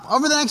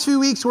Over the next few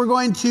weeks, we've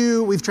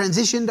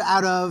transitioned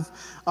out of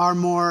our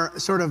more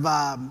sort of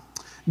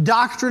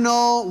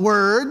doctrinal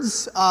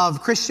words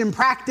of Christian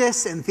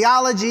practice and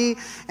theology,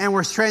 and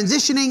we're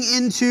transitioning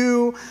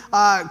into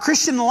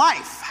Christian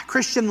life,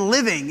 Christian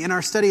living in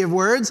our study of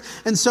words.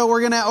 And so we're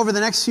going to, over the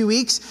next few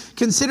weeks,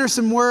 consider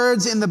some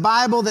words in the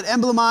Bible that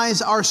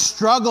emblemize our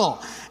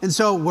struggle. And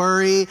so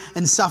worry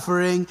and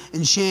suffering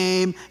and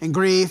shame and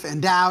grief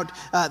and doubt,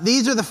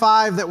 these are the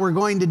 5 that we're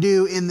going to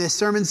do in this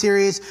sermon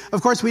series.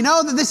 Of course, we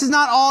know that this is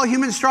not all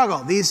human struggle,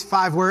 these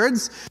 5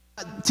 words.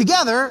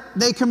 Together,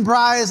 they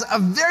comprise a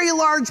very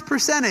large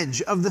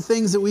percentage of the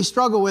things that we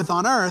struggle with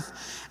on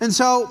earth. And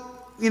so,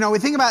 we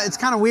think about it's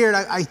kind of weird.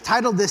 I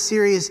titled this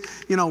series,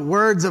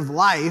 Words of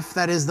Life.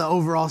 That is the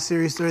overall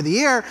series through the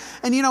year.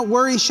 And,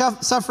 worry,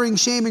 suffering,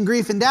 shame, and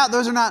grief and doubt,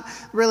 those are not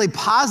really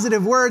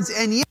positive words.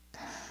 And yet,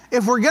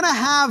 if we're going to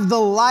have the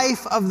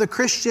life of the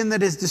Christian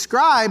that is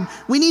described,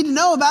 we need to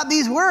know about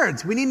these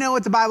words. We need to know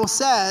what the Bible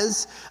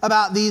says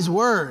about these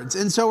words.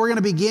 And so we're going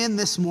to begin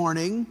this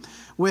morning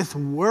with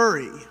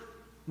worry.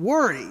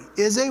 Worry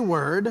is a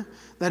word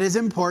that is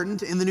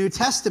important in the New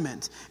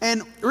Testament.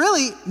 And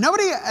really,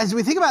 nobody, as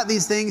we think about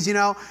these things,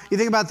 you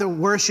think about the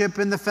worship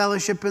and the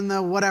fellowship and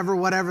the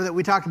whatever that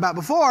we talked about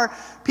before,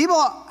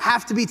 people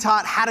have to be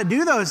taught how to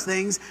do those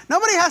things.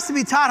 Nobody has to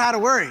be taught how to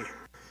worry.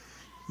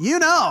 You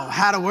know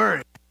how to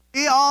worry.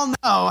 We all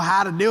know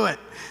how to do it.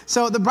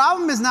 So the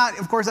problem is not,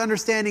 of course,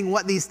 understanding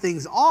what these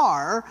things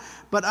are,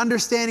 but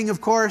understanding, of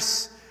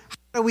course,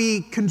 how do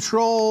we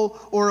control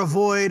or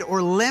avoid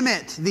or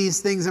limit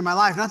these things in my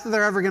life? Not that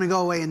they're ever going to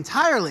go away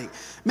entirely.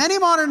 Many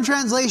modern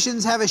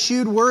translations have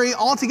eschewed worry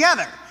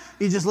altogether.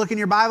 You just look in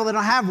your Bible, they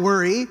don't have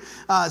worry.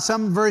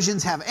 Some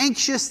versions have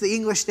anxious. The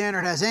English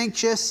Standard has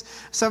anxious.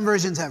 Some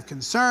versions have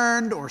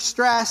concerned or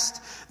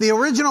stressed. The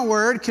original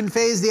word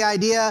conveys the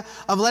idea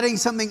of letting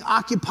something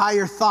occupy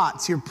your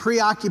thoughts. You're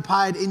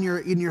preoccupied in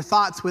your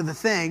thoughts with a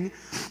thing,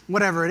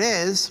 whatever it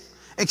is.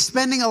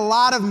 Expending a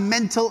lot of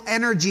mental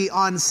energy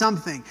on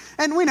something.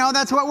 And we know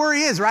that's what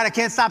worry is, right? I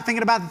can't stop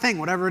thinking about the thing,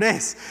 whatever it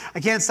is. I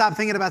can't stop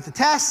thinking about the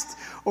test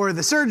or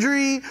the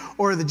surgery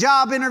or the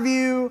job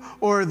interview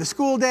or the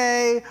school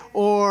day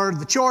or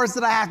the chores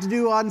that I have to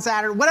do on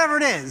Saturday, whatever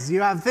it is.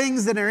 You have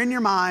things that are in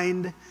your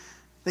mind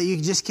that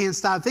you just can't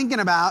stop thinking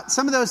about.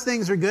 Some of those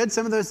things are good.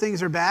 Some of those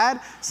things are bad.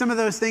 Some of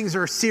those things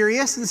are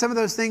serious. And some of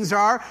those things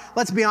are,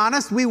 let's be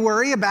honest, we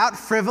worry about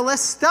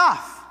frivolous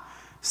stuff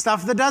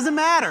that doesn't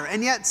matter.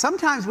 And yet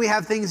sometimes we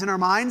have things in our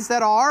minds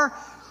that are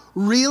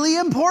really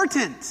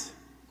important.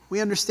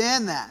 We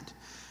understand that.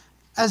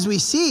 As we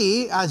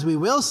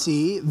will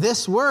see,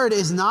 this word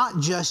is not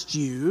just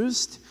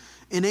used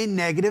in a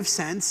negative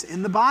sense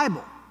in the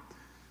Bible.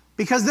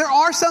 Because there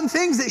are some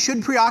things that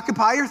should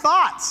preoccupy your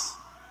thoughts.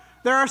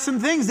 There are some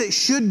things that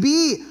should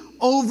be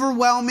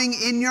overwhelming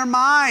in your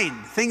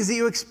mind. Things that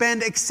you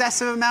expend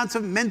excessive amounts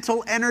of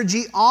mental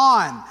energy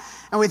on.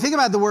 And we think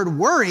about the word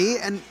worry,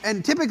 and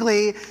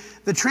typically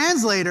the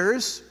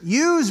translators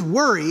use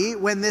worry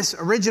when this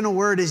original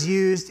word is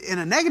used in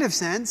a negative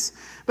sense,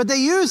 but they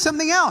use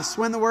something else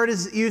when the word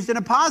is used in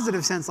a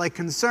positive sense, like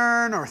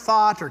concern or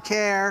thought or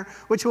care,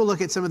 which we'll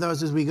look at some of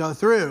those as we go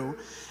through.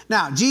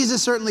 Now,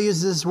 Jesus certainly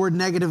uses this word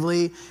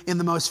negatively in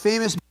the most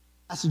famous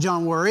passage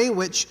on worry,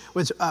 which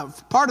was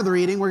part of the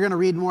reading. We're going to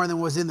read more than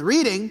was in the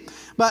reading.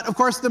 But, of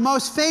course, the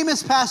most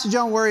famous passage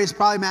on worry is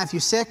probably Matthew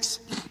 6.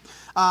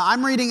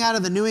 I'm reading out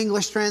of the New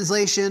English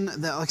translation.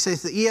 The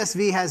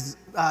ESV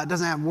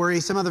doesn't have worry.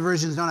 Some other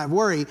versions don't have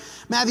worry.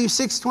 Matthew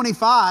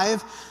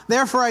 6:25.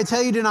 Therefore I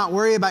tell you, do not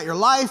worry about your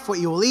life, what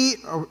you will eat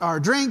or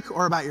drink,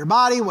 or about your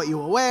body, what you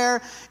will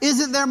wear.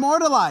 Isn't there more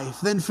to life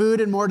than food,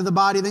 and more to the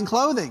body than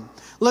clothing?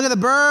 Look at the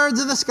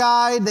birds of the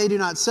sky. They do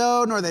not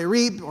sow, nor they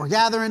reap, or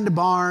gather into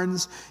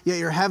barns, yet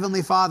your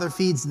heavenly Father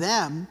feeds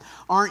them.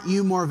 Aren't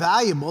you more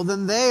valuable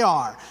than they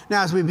are?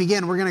 Now, as we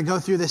begin, we're going to go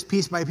through this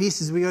piece by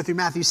piece as we go through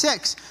Matthew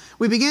 6.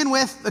 We begin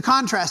with the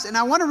contrast. And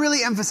I want to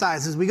really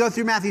emphasize, as we go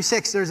through Matthew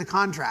 6, there's a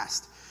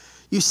contrast.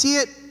 You see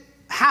it,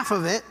 half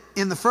of it,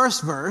 in the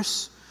first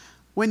verse,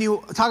 when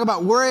you talk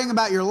about worrying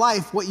about your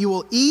life, what you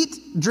will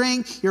eat,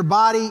 drink, your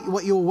body,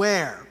 what you'll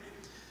wear.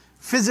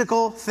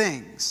 Physical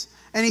things.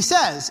 And he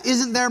says,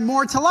 isn't there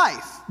more to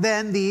life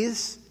than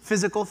these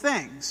physical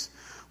things?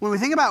 When we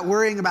think about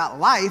worrying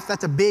about life,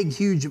 that's a big,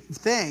 huge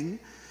thing.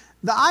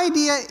 The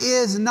idea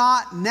is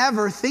not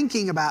never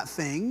thinking about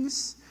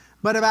things,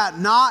 but about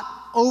not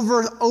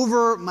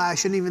I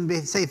shouldn't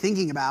even say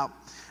thinking about,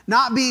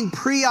 not being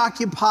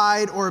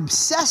preoccupied or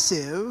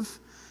obsessive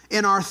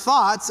in our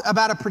thoughts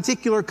about a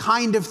particular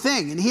kind of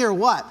thing. And here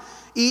what?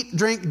 Eat,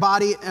 drink,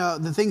 body,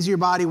 the things of your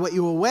body, what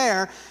you will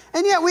wear.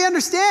 And yet we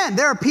understand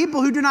there are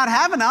people who do not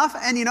have enough,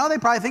 and they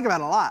probably think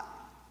about it a lot.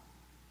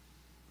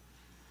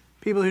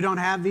 People who don't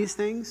have these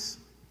things,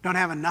 don't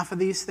have enough of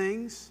these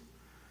things.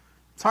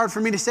 It's hard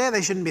for me to say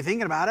they shouldn't be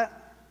thinking about it.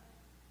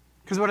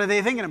 Because what are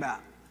they thinking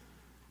about?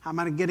 How am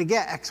I going to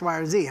get X, Y,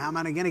 or Z? How am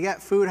I going to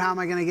get food? How am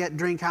I going to get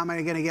drink? How am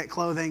I going to get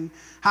clothing?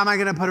 How am I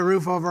going to put a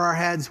roof over our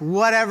heads?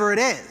 Whatever it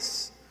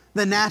is,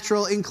 the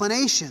natural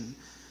inclination.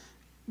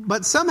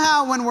 But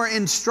somehow when we're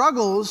in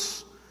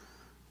struggles,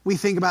 we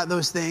think about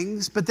those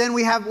things. But then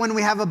when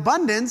we have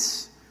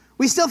abundance,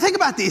 we still think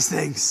about these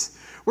things.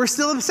 We're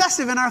still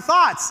obsessive in our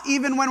thoughts.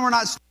 Even when we're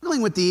not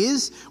struggling with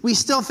these, we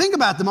still think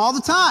about them all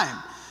the time.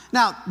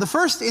 Now, the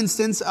first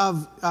instance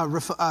of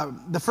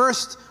the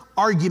first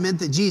argument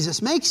that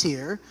Jesus makes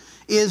here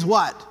is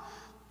what?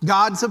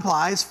 God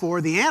supplies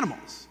for the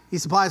animals. He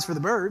supplies for the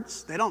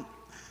birds.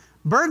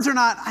 Birds are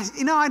not,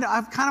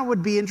 I kind of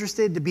would be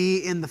interested to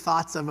be in the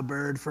thoughts of a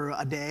bird for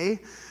a day.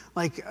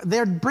 Like,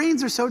 their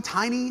brains are so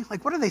tiny.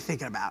 Like, what are they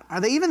thinking about?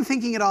 Are they even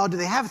thinking at all? Do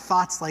they have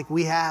thoughts like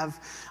we have?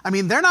 I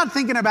mean, they're not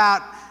thinking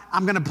about,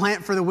 I'm going to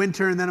plant for the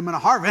winter and then I'm going to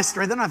harvest,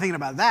 right? They're not thinking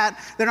about that.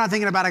 They're not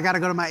thinking about, I got to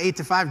go to my 8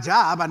 to 5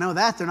 job. I know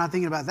that. They're not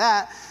thinking about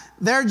that.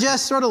 They're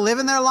just sort of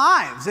living their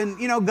lives. And,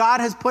 God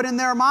has put in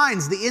their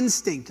minds the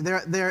instinct,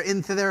 they're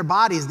into their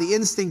bodies, the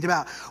instinct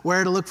about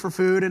where to look for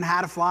food and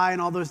how to fly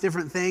and all those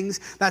different things.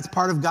 That's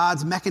part of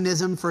God's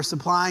mechanism for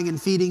supplying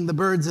and feeding the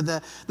birds of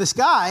the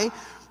sky.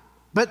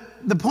 But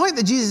the point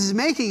that Jesus is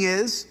making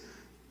is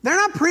they're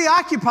not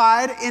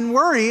preoccupied in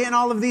worry and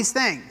all of these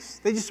things.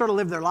 They just sort of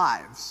live their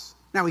lives.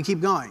 Now we keep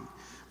going.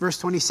 Verse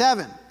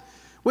 27.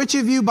 Which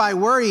of you by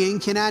worrying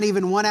can add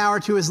even 1 hour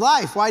to his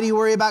life? Why do you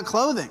worry about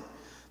clothing?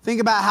 Think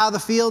about how the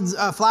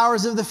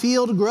flowers of the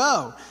field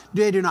grow.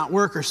 They do not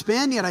work or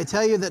spin, yet I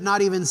tell you that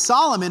not even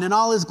Solomon in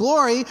all his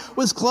glory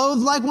was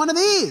clothed like one of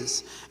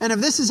these. And if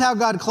this is how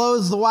God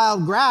clothes the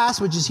wild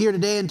grass, which is here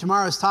today and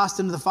tomorrow is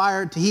tossed into the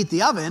fire to heat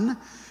the oven,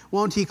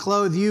 won't he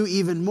clothe you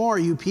even more,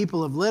 you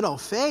people of little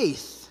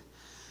faith?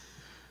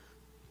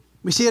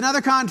 We see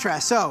another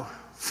contrast. So,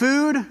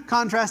 food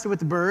contrasted with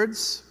the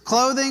birds,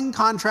 clothing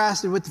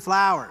contrasted with the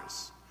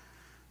flowers.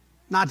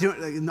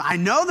 I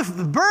know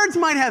the birds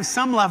might have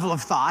some level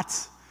of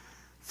thoughts.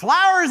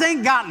 Flowers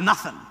ain't got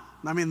nothing.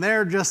 I mean,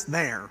 they're just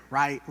there,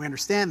 right? We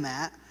understand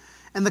that.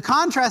 And the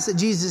contrast that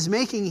Jesus is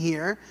making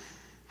here,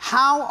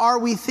 how are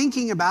we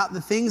thinking about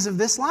the things of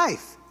this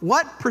life?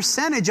 What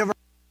percentage of our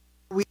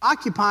are we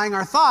occupying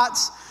our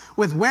thoughts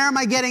with where am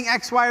I getting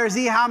X, Y, or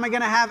Z? How am I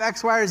going to have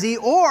X, Y, or Z?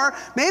 Or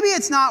maybe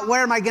it's not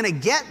where am I going to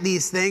get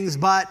these things,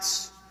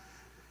 but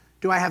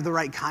do I have the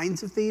right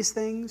kinds of these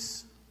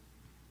things?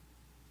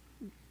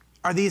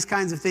 Are these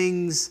kinds of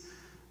things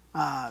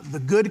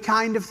the good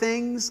kind of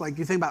things? Like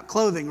you think about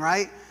clothing,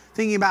 right?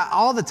 Thinking about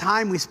all the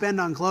time we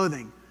spend on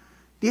clothing.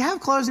 Do you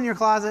have clothes in your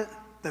closet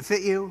that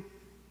fit you?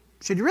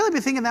 Should you really be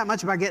thinking that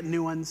much about getting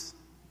new ones?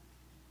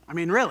 I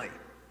mean, really,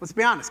 let's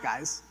be honest,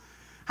 guys.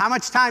 How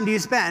much time do you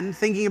spend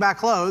thinking about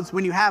clothes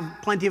when you have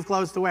plenty of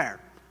clothes to wear?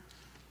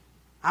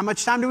 How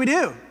much time do we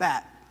do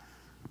that?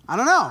 I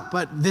don't know,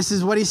 but this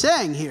is what he's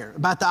saying here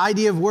about the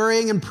idea of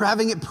worrying and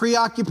having it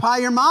preoccupy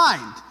your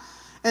mind.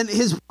 And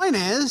his point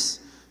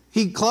is,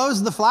 he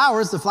clothes the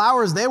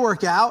flowers, they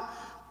work out.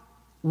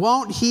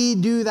 Won't he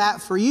do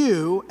that for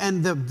you?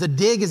 And the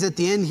dig is at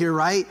the end here,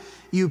 right?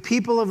 You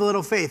people of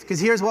little faith. Because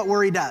here's what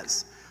worry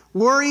does.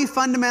 Worry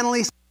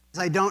fundamentally says,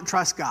 I don't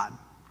trust God.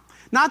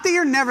 Not that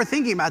you're never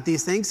thinking about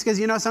these things,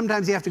 because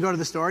sometimes you have to go to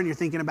the store and you're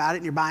thinking about it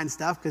and you're buying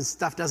stuff because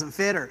stuff doesn't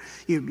fit or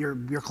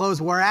your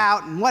clothes wore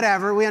out and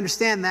whatever. We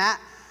understand that.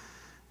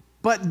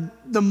 But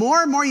the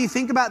more and more you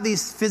think about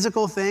these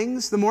physical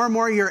things, the more and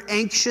more you're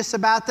anxious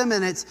about them,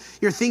 and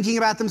you're thinking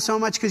about them so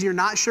much because you're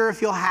not sure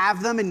if you'll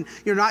have them and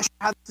you're not sure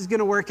how this is going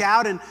to work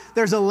out. And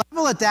there's a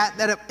level at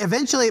that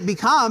eventually it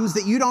becomes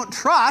that you don't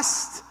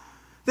trust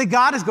that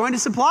God is going to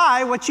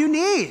supply what you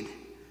need.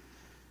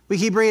 We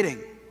keep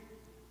reading.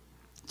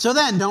 So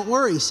then, don't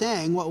worry,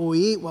 saying, what will we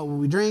eat, what will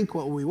we drink,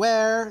 what will we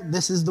wear?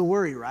 This is the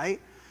worry, right?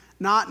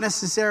 Not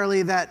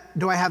necessarily that,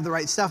 do I have the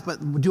right stuff,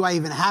 but do I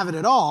even have it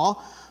at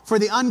all? For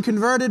the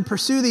unconverted,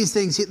 pursue these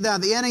things.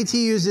 The NAT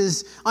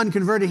uses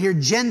unconverted here,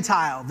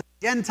 Gentile. The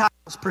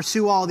Gentiles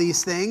pursue all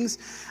these things.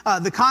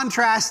 The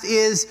contrast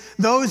is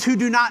those who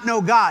do not know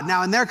God.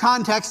 Now, in their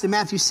context, in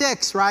Matthew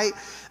 6, right,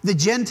 the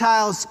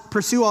Gentiles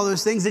pursue all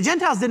those things. The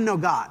Gentiles didn't know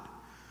God.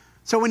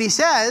 So when he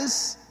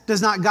says,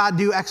 does not God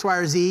do X, Y,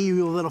 or Z,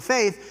 you little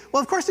faith?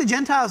 Well, of course, the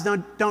Gentiles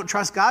don't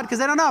trust God because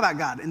they don't know about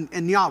God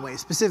and Yahweh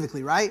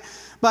specifically, right?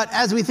 But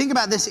as we think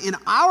about this in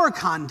our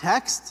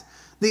context,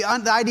 the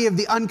idea of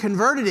the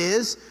unconverted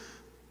is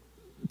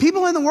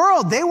people in the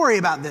world, they worry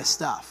about this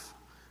stuff.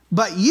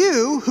 But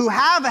you who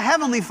have a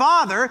heavenly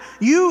Father,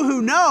 you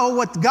who know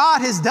what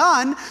God has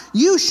done,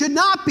 you should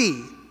not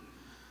be.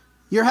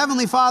 Your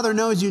heavenly Father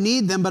knows you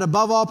need them, but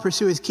above all,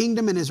 pursue his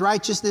kingdom and his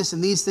righteousness,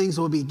 and these things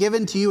will be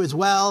given to you as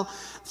well.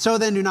 So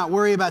then do not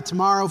worry about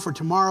tomorrow, for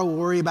tomorrow will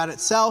worry about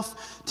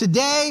itself.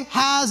 Today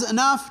has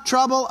enough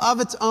trouble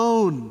of its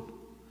own.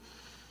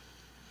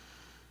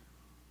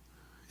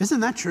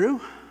 Isn't that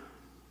true?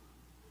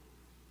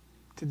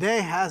 Today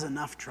has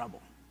enough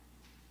trouble.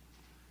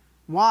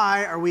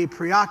 Why are we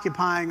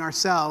preoccupying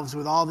ourselves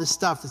with all this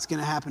stuff that's going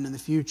to happen in the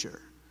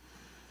future?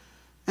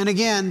 And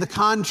again, the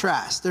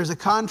contrast. There's a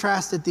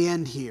contrast at the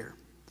end here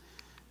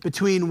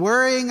between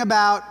worrying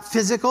about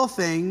physical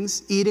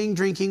things, eating,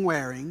 drinking,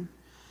 wearing,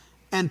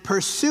 and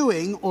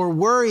pursuing or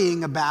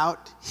worrying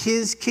about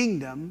his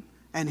kingdom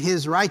and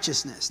his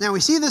righteousness. Now,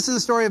 we see this in the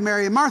story of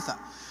Mary and Martha.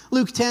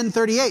 Luke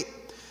 10:38.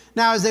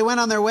 Now, as they went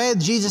on their way,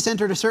 Jesus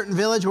entered a certain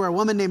village where a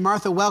woman named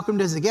Martha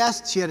welcomed as a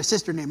guest. She had a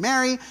sister named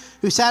Mary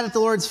who sat at the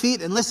Lord's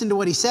feet and listened to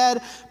what he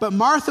said. But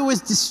Martha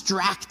was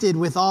distracted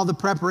with all the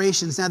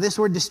preparations. Now, this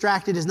word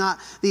distracted is not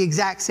the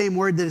exact same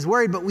word that is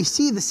worried, but we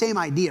see the same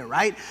idea,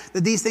 right?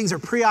 That these things are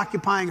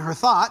preoccupying her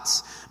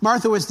thoughts.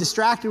 Martha was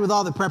distracted with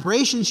all the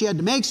preparations she had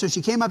to make, so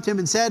she came up to him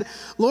and said,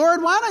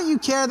 "Lord, why don't you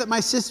care that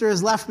my sister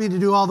has left me to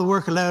do all the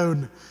work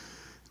alone?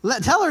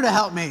 Tell her to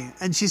help me."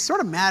 And she's sort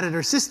of mad at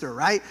her sister,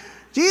 right?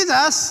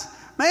 "Jesus,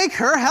 make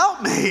her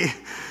help me,"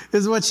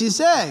 is what she's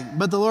saying.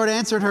 But the Lord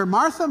answered her,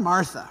 "Martha,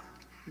 Martha."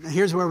 Now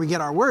here's where we get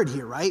our word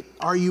here, right?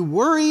 "Are you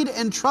worried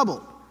and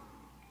troubled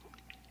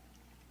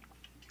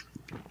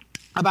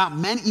about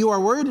many? You are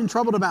worried and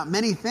troubled about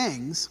many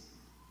things,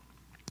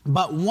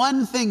 but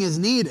one thing is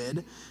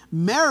needed.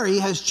 Mary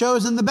has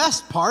chosen the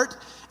best part,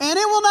 and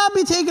it will not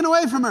be taken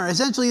away from her."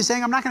 Essentially, he's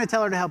saying, I'm not going to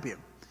tell her to help you.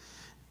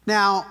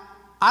 Now,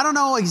 I don't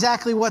know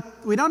exactly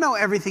we don't know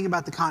everything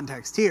about the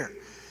context here.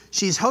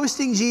 She's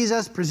hosting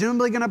Jesus,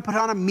 presumably going to put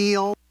on a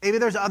meal. Maybe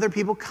there's other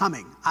people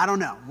coming. I don't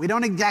know. We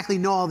don't exactly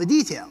know all the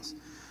details.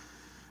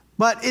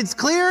 But it's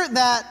clear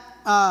that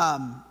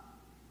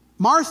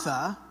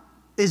Martha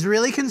is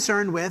really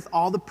concerned with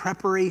all the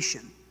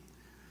preparation.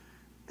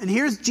 And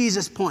here's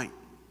Jesus' point.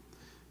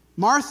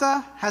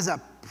 Martha has a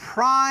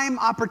prime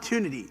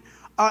opportunity.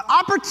 An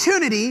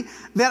opportunity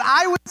that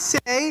I would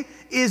say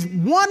is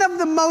one of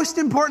the most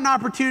important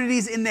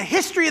opportunities in the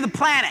history of the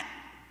planet.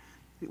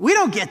 We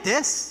don't get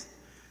this.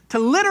 To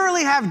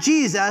literally have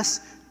Jesus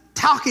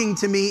talking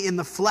to me in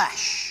the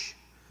flesh.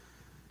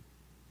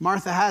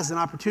 Martha has an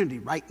opportunity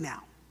right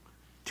now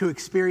to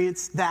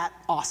experience that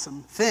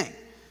awesome thing.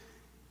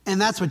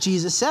 And that's what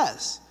Jesus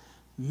says.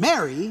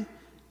 Mary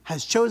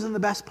has chosen the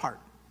best part,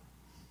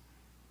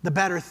 the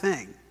better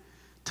thing,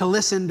 to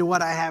listen to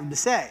what I have to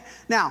say.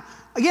 Now,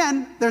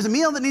 again, there's a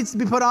meal that needs to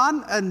be put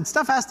on and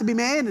stuff has to be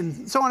made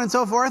and so on and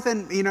so forth.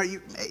 And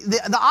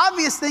the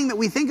obvious thing that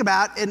we think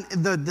about and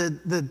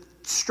the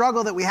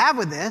struggle that we have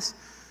with this,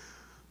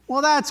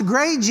 well, that's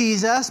great,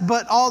 Jesus,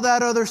 but all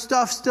that other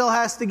stuff still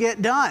has to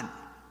get done.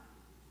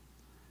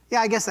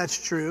 Yeah, I guess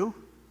that's true.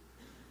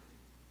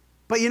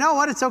 But you know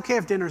what? It's okay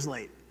if dinner's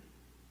late.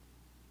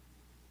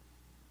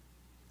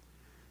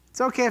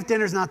 It's okay if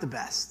dinner's not the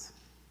best.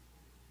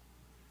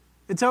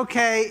 It's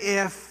okay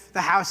if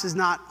the house is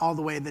not all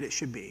the way that it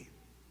should be.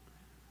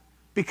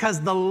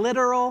 Because the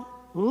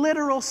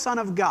literal Son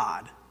of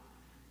God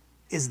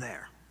is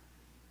there.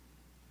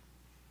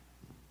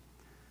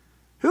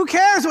 Who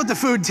cares what the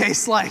food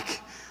tastes like?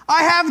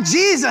 I have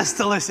Jesus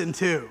to listen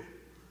to.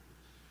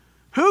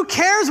 Who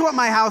cares what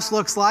my house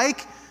looks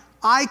like?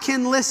 I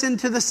can listen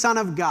to the Son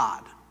of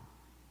God.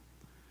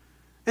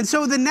 And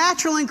so the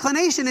natural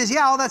inclination is,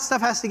 yeah, all that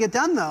stuff has to get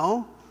done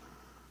though.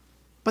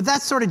 But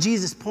that's sort of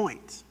Jesus'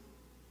 point.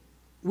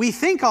 We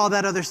think all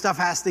that other stuff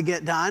has to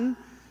get done,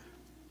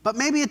 but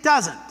maybe it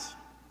doesn't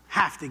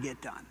have to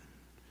get done.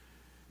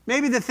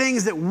 Maybe the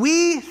things that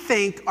we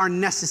think are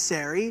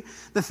necessary,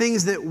 the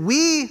things that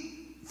we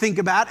think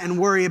about and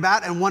worry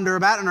about and wonder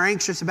about and are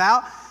anxious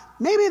about,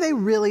 maybe they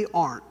really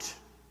aren't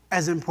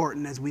as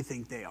important as we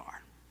think they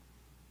are.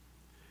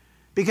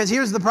 Because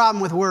here's the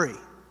problem with worry.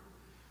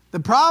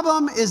 The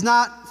problem is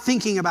not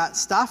thinking about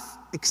stuff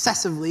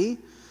excessively.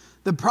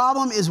 The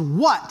problem is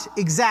what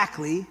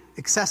exactly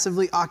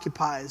excessively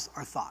occupies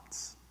our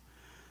thoughts.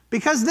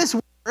 Because this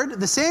word,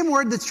 the same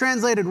word that's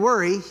translated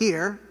worry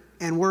here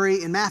and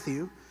worry in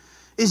Matthew,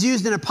 is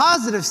used in a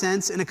positive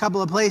sense in a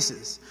couple of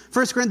places.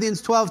 1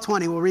 Corinthians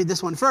 12:20, we'll read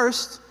this one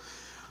first.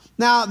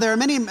 Now, there are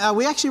many,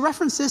 we actually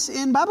referenced this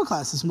in Bible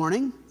class this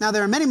morning. Now,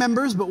 there are many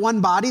members, but one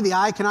body. The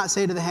eye cannot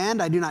say to the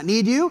hand, I do not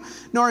need you.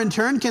 Nor in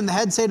turn can the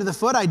head say to the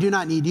foot, I do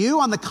not need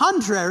you. On the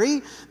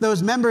contrary,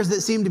 those members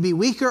that seem to be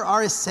weaker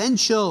are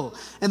essential.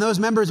 And those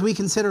members we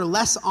consider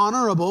less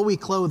honorable, we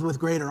clothe with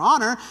greater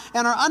honor.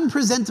 And our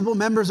unpresentable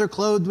members are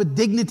clothed with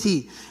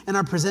dignity. And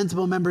our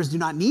presentable members do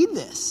not need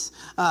this.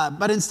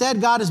 But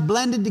instead, God has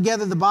blended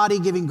together the body,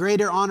 giving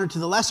greater honor to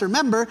the lesser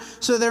member,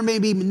 so there may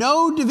be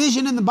no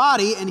division in the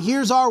body. And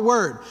here's our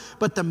word.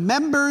 But the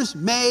members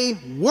may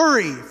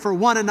worry for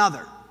one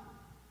another.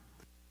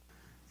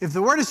 If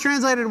the word is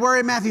translated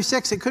worry in Matthew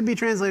 6, it could be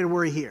translated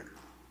worry here.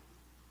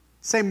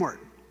 Same word.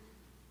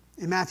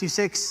 In Matthew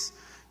 6,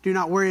 do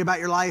not worry about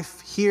your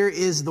life. Here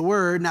is the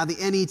word. Now the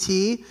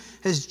NET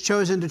has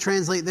chosen to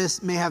translate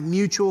this, may have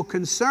mutual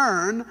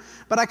concern,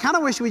 but I kind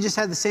of wish we just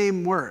had the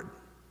same word.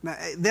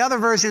 The other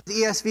versions,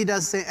 ESV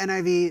does say,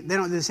 NIV, they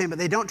don't do the same, but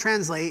they don't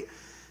translate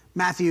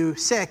Matthew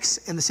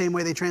 6 in the same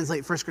way they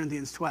translate 1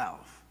 Corinthians 12.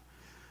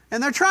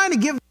 And they're trying to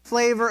give the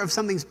flavor of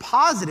something's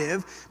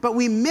positive, but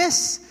we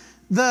miss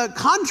the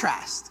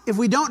contrast. If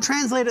we don't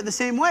translate it the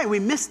same way, we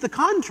miss the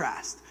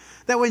contrast.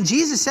 That when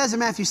Jesus says in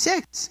Matthew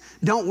 6,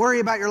 don't worry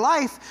about your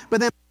life,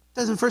 but then it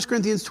says in 1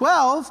 Corinthians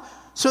 12,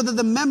 so that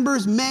the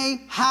members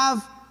may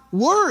have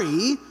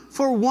worry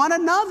for one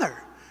another.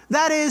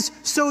 That is,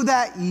 so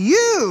that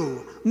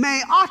you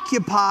may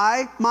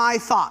occupy my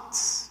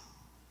thoughts.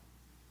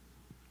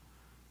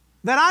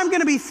 That I'm going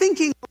to be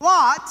thinking a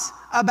lot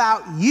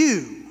about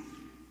you.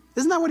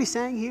 Isn't that what he's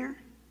saying here?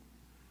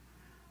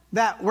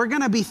 That we're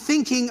going to be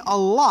thinking a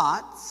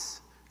lot,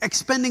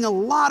 expending a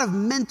lot of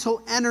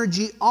mental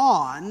energy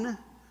on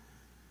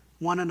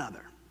one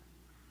another.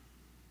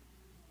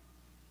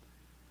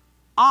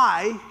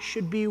 I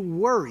should be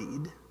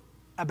worried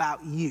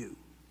about you.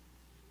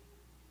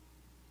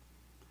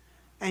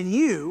 And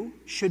you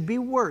should be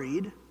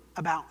worried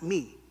about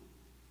me.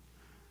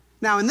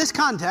 Now, in this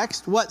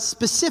context, what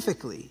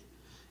specifically?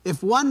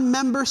 If one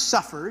member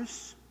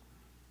suffers,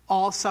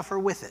 all suffer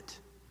with it.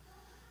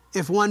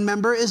 If one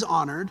member is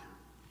honored,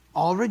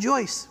 all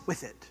rejoice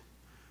with it.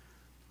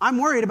 I'm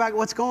worried about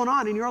what's going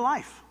on in your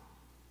life.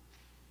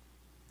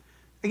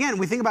 Again,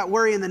 we think about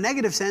worry in the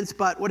negative sense,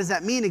 but what does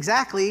that mean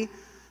exactly?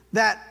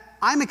 That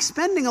I'm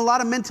expending a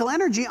lot of mental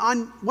energy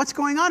on what's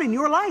going on in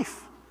your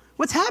life.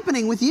 What's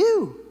happening with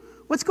you?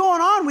 What's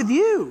going on with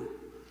you?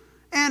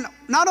 And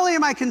not only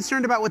am I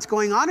concerned about what's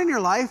going on in your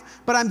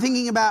life, but I'm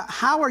thinking about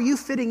how are you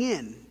fitting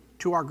in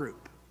to our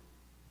group?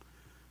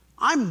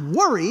 I'm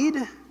worried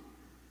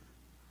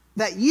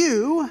that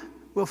you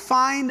will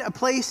find a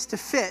place to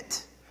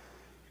fit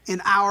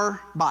in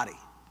our body.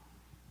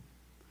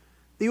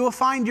 That you will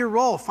find your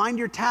role, find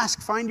your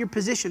task, find your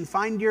position,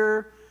 find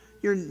your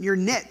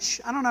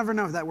niche. I don't ever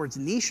know if that word's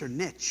niche or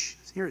niche.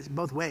 Here it's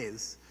both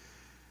ways.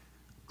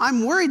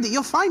 I'm worried that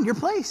you'll find your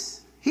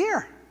place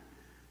here.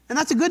 And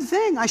that's a good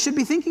thing. I should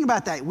be thinking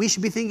about that. We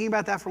should be thinking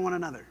about that for one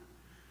another.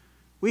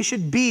 We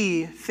should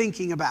be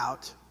thinking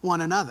about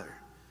one another.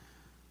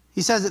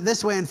 He says it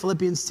this way in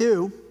Philippians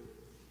 2.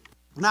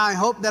 Now I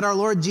hope in the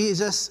Lord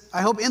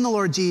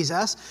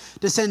Jesus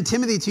to send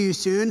Timothy to you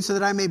soon so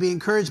that I may be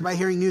encouraged by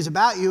hearing news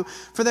about you.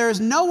 For there is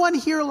no one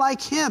here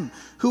like him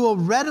who will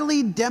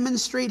readily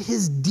demonstrate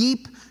his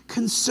deep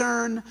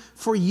concern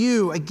for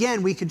you.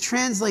 Again, we could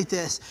translate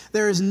this.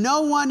 There is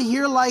no one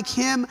here like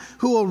him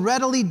who will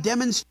readily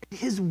demonstrate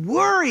his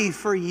worry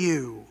for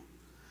you.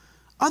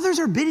 Others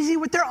are busy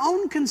with their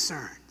own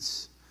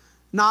concerns,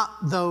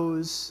 not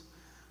those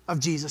of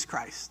Jesus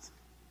Christ.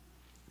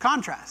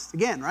 Contrast,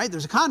 again, right?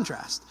 There's a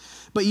contrast.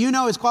 But you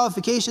know his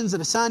qualifications as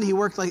a son. He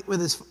worked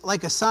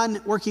like a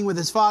son, working with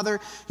his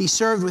father. He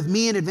served with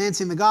me in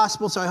advancing the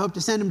gospel, so I hope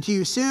to send him to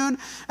you soon,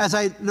 as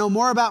I know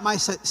more about my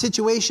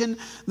situation,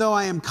 though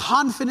I am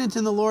confident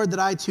in the Lord that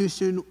I too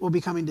soon will be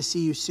coming to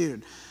see you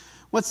soon.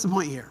 What's the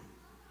point here?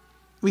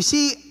 We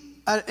see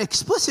an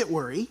explicit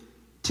worry,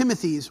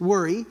 Timothy's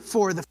worry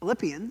for the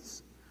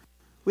Philippians.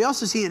 We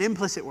also see an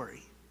implicit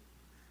worry,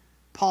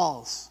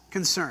 Paul's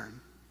concern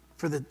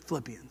for the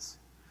Philippians.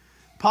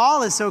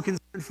 Paul is so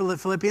concerned for the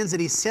Philippians that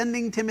he's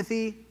sending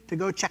Timothy to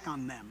go check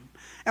on them.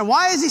 And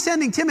why is he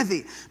sending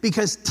Timothy?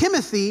 Because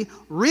Timothy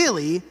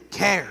really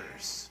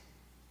cares.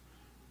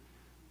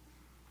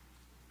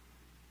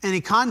 And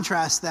he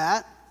contrasts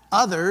that.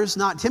 Others,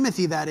 not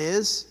Timothy that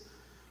is,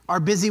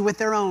 are busy with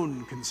their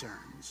own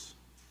concerns,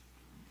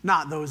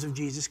 not those of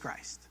Jesus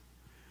Christ.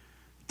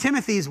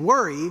 Timothy's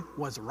worry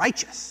was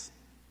righteous.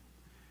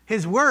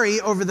 His worry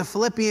over the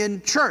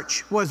Philippian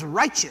church was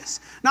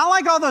righteous. Not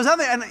like all those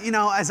other, and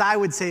as I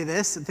would say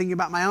this, thinking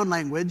about my own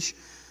language,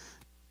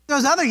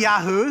 those other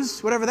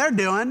yahoos, whatever they're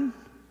doing.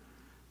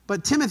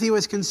 But Timothy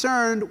was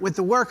concerned with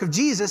the work of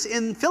Jesus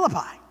in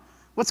Philippi.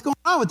 What's going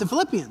on with the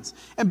Philippians?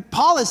 And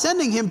Paul is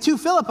sending him to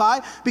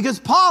Philippi because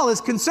Paul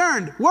is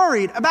concerned,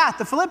 worried about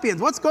the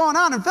Philippians. What's going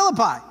on in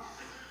Philippi?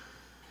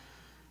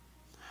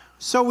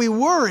 So we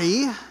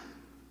worry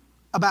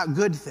about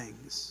good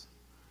things.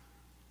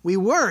 We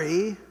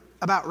worry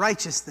about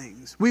righteous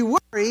things. We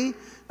worry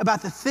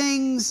about the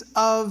things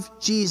of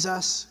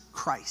Jesus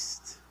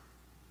Christ.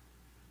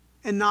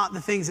 And not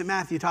the things that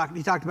Matthew talked.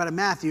 He talked about in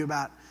Matthew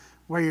about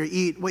where you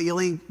eat, what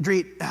you'll eat,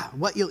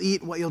 what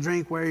you'll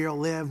drink, where you'll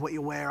live, what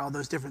you'll wear, all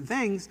those different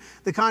things.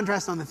 The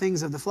contrast on the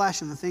things of the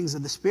flesh and the things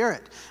of the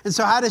spirit. And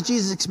so how does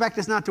Jesus expect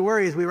us not to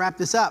worry as we wrap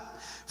this up?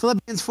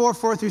 Philippians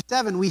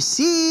 4:4-7, we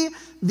see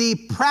the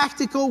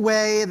practical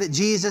way that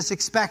Jesus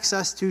expects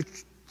us to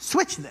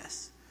switch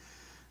this.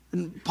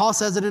 And Paul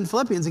says it in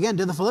Philippians, again,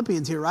 to the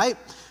Philippians here, right?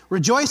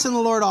 Rejoice in the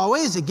Lord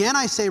always. Again,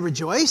 I say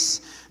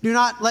rejoice. Do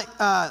not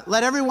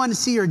let everyone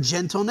see your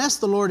gentleness.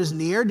 The Lord is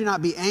near. Do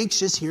not be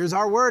anxious. Here's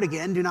our word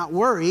again. Do not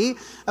worry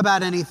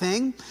about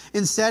anything.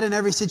 Instead, in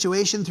every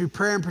situation, through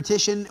prayer and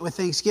petition with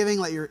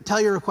thanksgiving,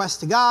 tell your requests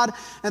to God,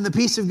 and the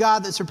peace of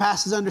God that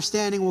surpasses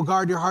understanding will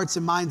guard your hearts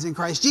and minds in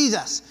Christ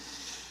Jesus.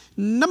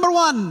 Number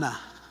one.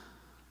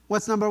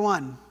 What's number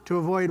one? To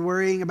avoid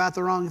worrying about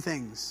the wrong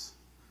things.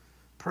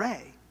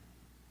 Pray.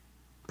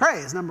 Pray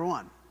is number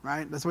one,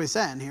 right? That's what he's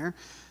saying here.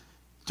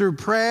 Through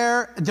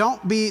prayer,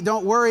 don't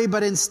worry,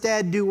 but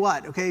instead do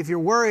what? Okay, if you're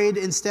worried,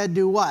 instead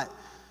do what?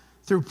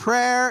 Through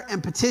prayer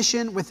and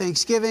petition with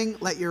thanksgiving,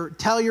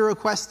 tell your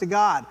requests to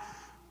God.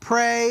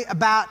 Pray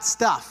about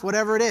stuff,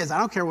 whatever it is. I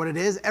don't care what it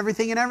is,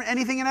 anything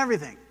and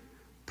everything.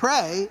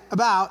 Pray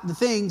about the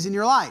things in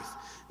your life.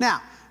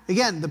 Now,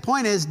 again, the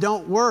point is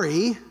don't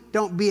worry,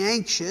 don't be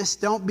anxious,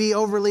 don't be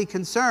overly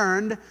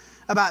concerned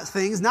about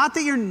things. Not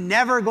that you're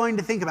never going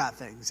to think about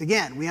things.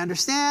 Again, we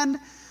understand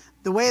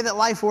the way that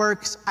life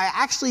works, I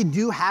actually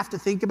do have to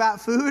think about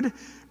food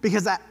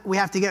because we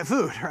have to get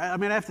food, right? I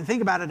mean, I have to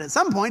think about it at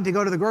some point to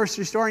go to the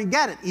grocery store and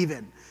get it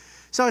even.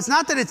 So it's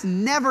not that it's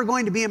never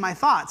going to be in my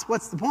thoughts.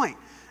 What's the point?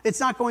 It's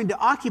not going to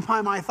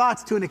occupy my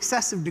thoughts to an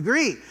excessive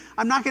degree.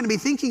 I'm not going to be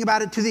thinking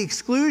about it to the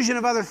exclusion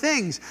of other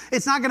things.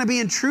 It's not going to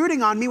be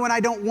intruding on me when I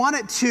don't want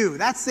it to.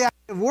 That's the idea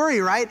of worry,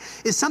 right?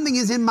 Is something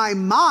is in my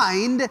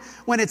mind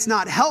when it's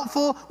not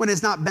helpful, when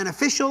it's not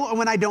beneficial, or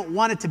when I don't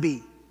want it to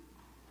be.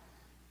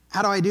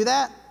 How do I do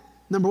that?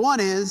 Number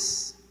one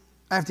is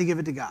I have to give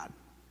it to God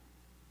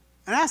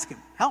and ask him,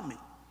 help me.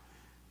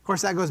 Of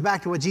course, that goes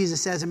back to what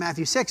Jesus says in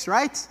Matthew 6,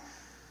 right?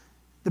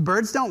 The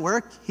birds don't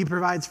work. He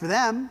provides for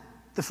them.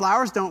 The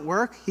flowers don't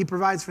work. He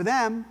provides for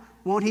them.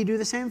 Won't he do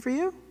the same for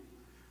you?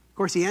 Of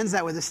course, he ends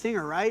that with a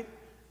stinger, right?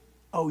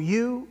 Oh,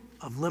 you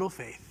of little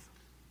faith.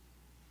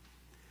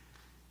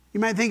 You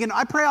might be thinking,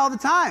 I pray all the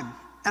time,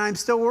 and I'm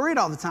still worried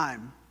all the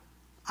time.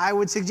 I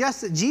would suggest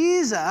that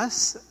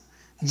Jesus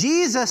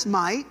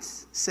might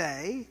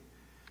say,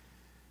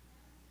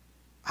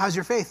 how's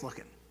your faith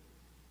looking?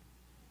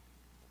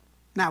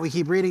 Now, we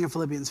keep reading in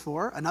Philippians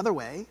 4, another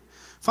way.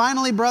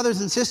 Finally,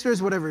 brothers and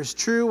sisters, whatever is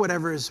true,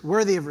 whatever is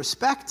worthy of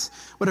respect,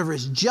 whatever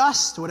is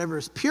just, whatever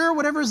is pure,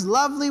 whatever is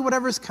lovely,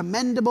 whatever is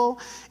commendable,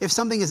 if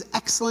something is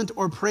excellent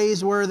or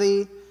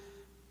praiseworthy,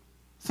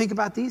 think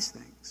about these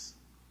things.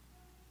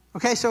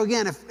 Okay, so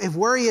again, if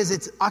worry is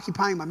it's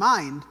occupying my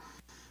mind,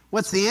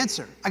 what's the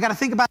answer? I got to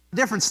think about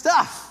different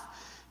stuff.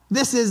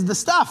 This is the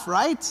stuff,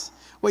 right?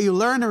 What you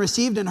learned and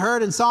received and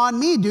heard and saw in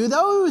me, do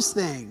those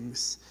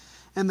things,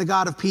 and the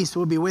God of peace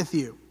will be with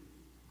you.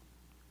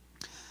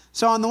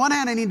 So on the one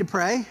hand, I need to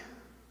pray.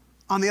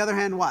 On the other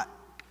hand, what?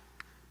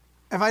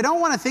 If I don't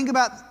want to think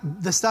about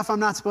the stuff I'm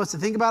not supposed to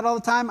think about all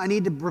the time, I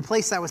need to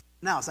replace that with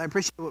something else. I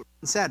appreciate what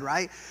Ron said,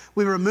 right?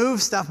 We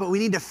remove stuff, but we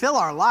need to fill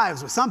our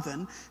lives with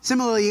something.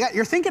 Similarly,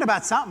 you're thinking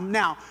about something.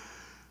 Now,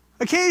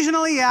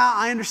 occasionally, yeah,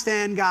 I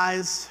understand,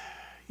 guys.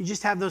 You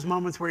just have those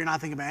moments where you're not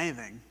thinking about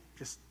anything.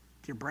 Just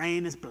your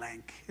brain is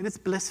blank, and it's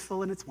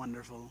blissful, and it's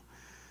wonderful.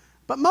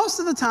 But most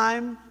of the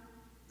time,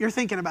 you're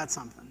thinking about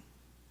something.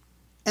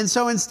 And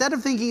so instead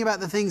of thinking about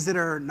the things that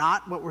are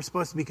not what we're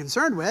supposed to be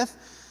concerned with,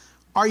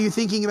 are you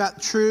thinking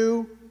about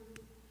true,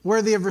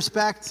 worthy of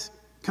respect,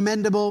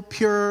 commendable,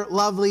 pure,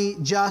 lovely,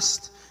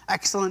 just,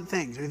 excellent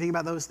things? Are you thinking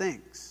about those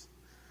things?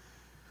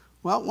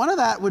 Well, one of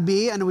that would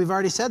be, and we've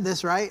already said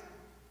this, right?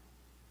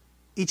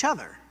 Each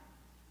other.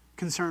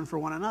 Concern for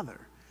one another.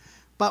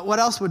 But what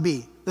else would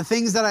be? The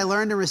things that I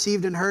learned and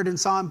received and heard and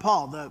saw in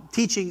Paul, the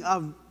teaching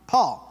of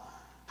Paul.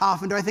 How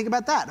often do I think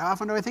about that? How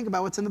often do I think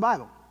about what's in the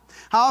Bible?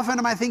 How often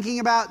am I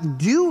thinking about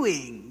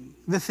doing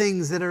the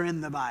things that are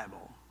in the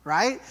Bible,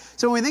 right?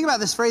 So when we think about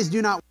this phrase,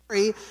 do not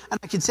worry, and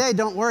I could say,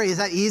 don't worry, is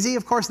that easy?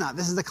 Of course not.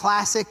 This is the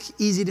classic,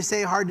 easy to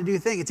say, hard to do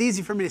thing. It's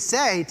easy for me to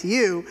say to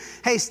you,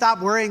 hey, stop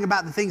worrying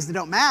about the things that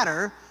don't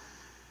matter.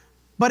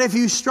 But if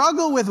you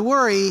struggle with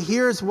worry,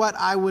 here's what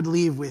I would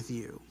leave with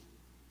you.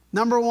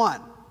 Number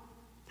one,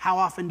 how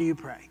often do you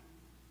pray?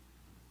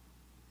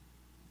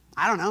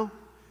 I don't know.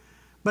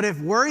 But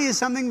if worry is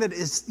something that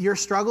is your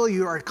struggle,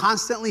 you are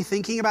constantly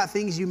thinking about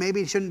things you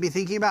maybe shouldn't be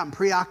thinking about and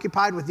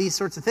preoccupied with these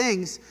sorts of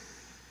things,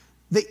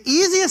 the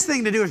easiest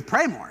thing to do is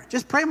pray more.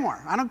 Just pray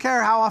more. I don't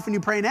care how often you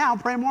pray now,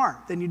 pray more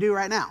than you do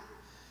right now.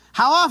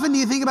 How often do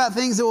you think about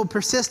things that will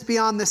persist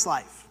beyond this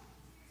life?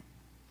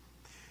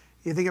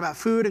 You think about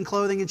food and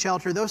clothing and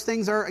shelter. Those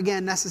things are,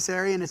 again,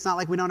 necessary, and it's not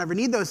like we don't ever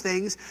need those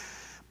things.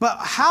 But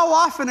how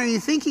often are you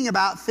thinking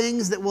about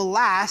things that will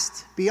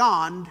last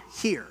beyond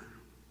here?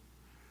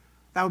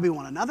 That would be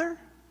one another.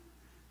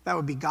 That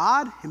would be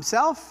God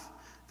himself.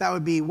 That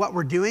would be what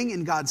we're doing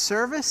in God's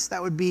service.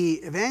 That would be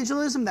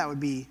evangelism. That would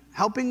be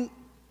helping,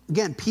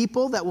 again,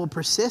 people that will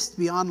persist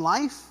beyond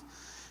life.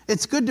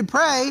 It's good to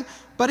pray,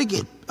 but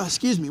again,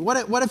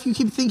 what if you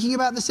keep thinking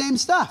about the same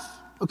stuff?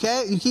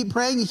 Okay, you keep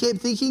praying, you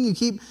keep thinking,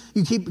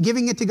 you keep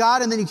giving it to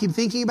God, and then you keep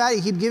thinking about it,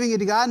 you keep giving it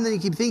to God, and then you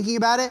keep thinking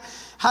about it.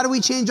 How do we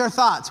change our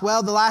thoughts?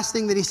 Well, the last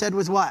thing that he said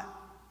was what?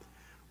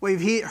 What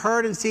you've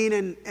heard and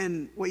seen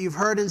and what you've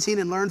heard and seen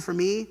and learned from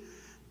me,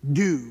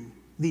 do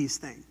these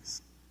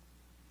things.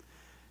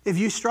 If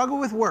you struggle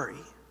with worry,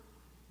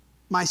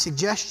 my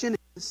suggestion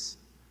is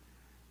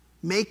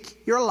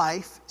make your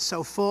life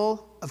so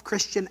full of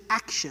Christian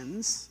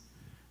actions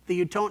that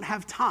you don't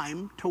have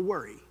time to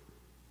worry.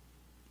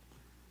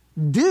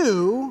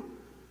 Do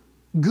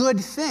good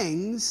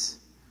things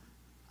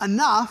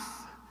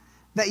enough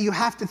that you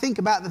have to think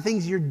about the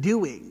things you're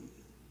doing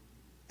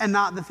and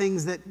not the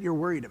things that you're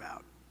worried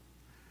about.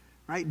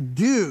 Right?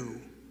 Do,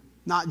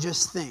 not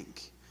just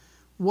think.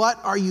 What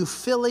are you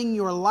filling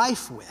your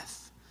life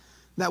with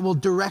that will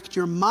direct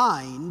your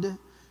mind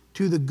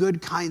to the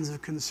good kinds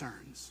of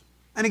concerns?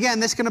 And again,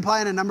 this can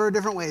apply in a number of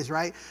different ways,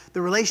 right?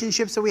 The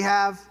relationships that we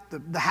have,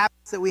 the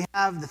habits that we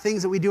have, the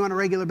things that we do on a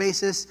regular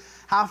basis.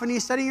 How often are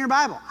you studying your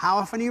Bible? How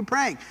often are you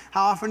praying?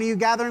 How often are you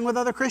gathering with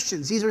other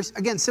Christians? These are,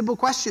 again, simple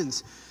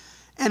questions.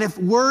 And if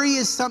worry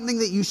is something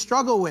that you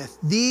struggle with,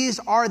 these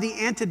are the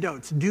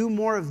antidotes. Do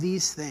more of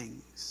these things.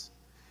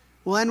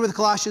 We'll end with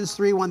Colossians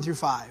 3, 1 through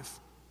 5.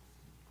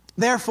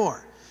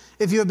 Therefore,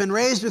 if you have been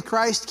raised with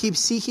Christ, keep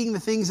seeking the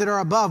things that are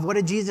above. What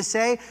did Jesus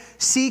say?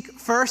 Seek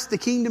first the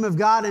kingdom of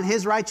God and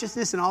his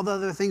righteousness, and all the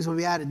other things will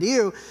be added to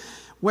you.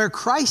 Where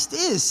Christ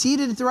is,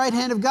 seated at the right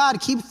hand of God,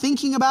 keep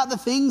thinking about the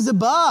things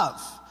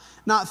above,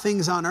 not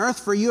things on earth,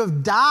 for you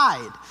have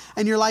died,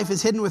 and your life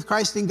is hidden with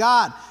Christ in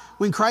God.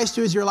 When Christ,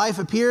 who is your life,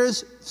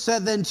 appears, so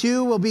then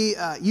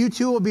you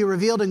too will be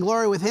revealed in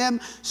glory with him.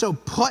 So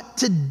put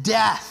to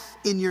death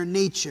in your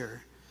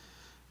nature,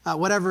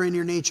 whatever in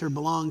your nature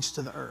belongs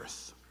to the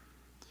earth.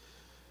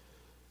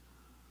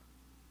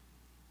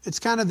 It's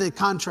kind of the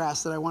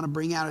contrast that I want to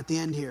bring out at the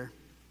end here.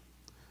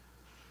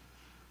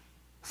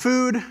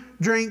 Food,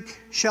 drink,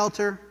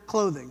 shelter,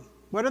 clothing.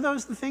 What are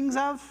those the things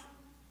of?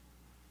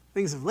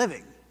 Things of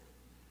living.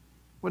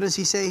 What does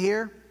he say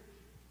here?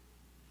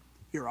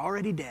 You're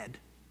already dead.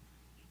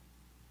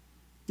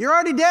 You're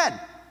already dead.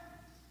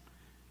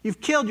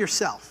 You've killed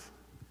yourself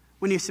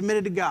when you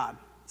submitted to God,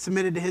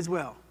 submitted to his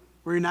will,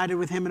 were united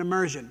with him in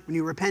immersion. When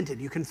you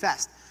repented, you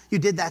confessed. You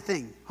did that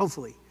thing,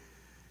 hopefully.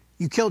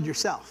 You killed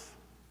yourself.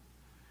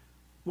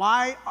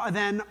 Why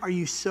then are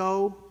you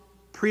so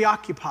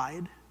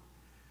preoccupied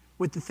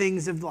with the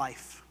things of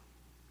life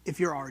if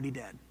you're already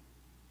dead?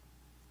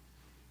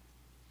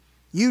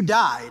 You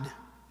died,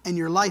 and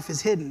your life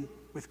is hidden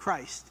with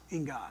Christ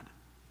in God.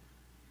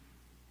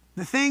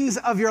 The things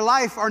of your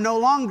life are no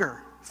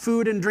longer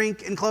food and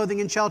drink and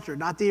clothing and shelter.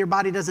 Not that your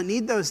body doesn't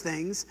need those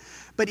things,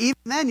 but even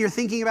then you're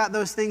thinking about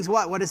those things.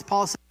 What does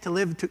Paul say? To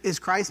live is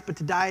Christ, but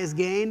to die is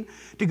gain.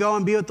 To go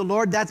and be with the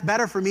Lord, that's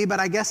better for me, but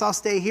I guess I'll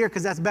stay here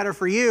because that's better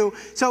for you.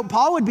 So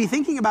Paul would be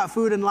thinking about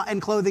food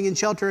and clothing and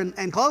shelter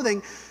and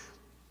clothing,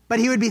 but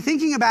he would be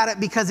thinking about it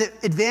because it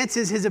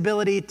advances his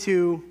ability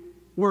to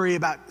worry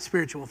about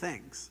spiritual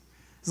things.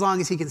 As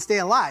long as he can stay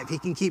alive, he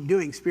can keep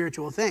doing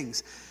spiritual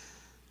things.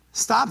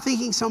 Stop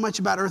thinking so much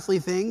about earthly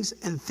things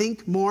and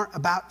think more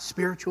about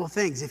spiritual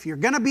things. If you're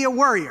going to be a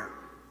worrier,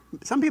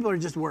 some people are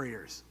just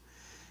worriers.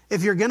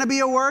 If you're going to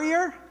be a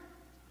worrier,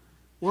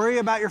 worry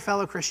about your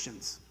fellow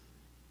Christians.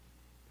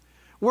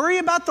 Worry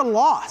about the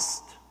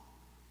lost.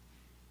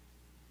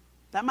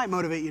 That might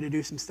motivate you to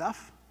do some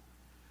stuff.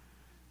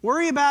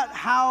 Worry about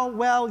how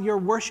well you're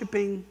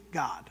worshiping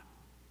God.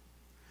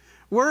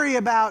 Worry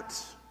about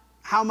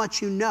how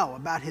much you know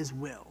about his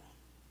will.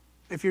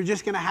 If you're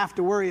just going to have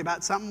to worry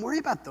about something, worry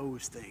about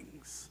those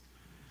things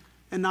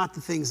and not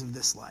the things of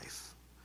this life.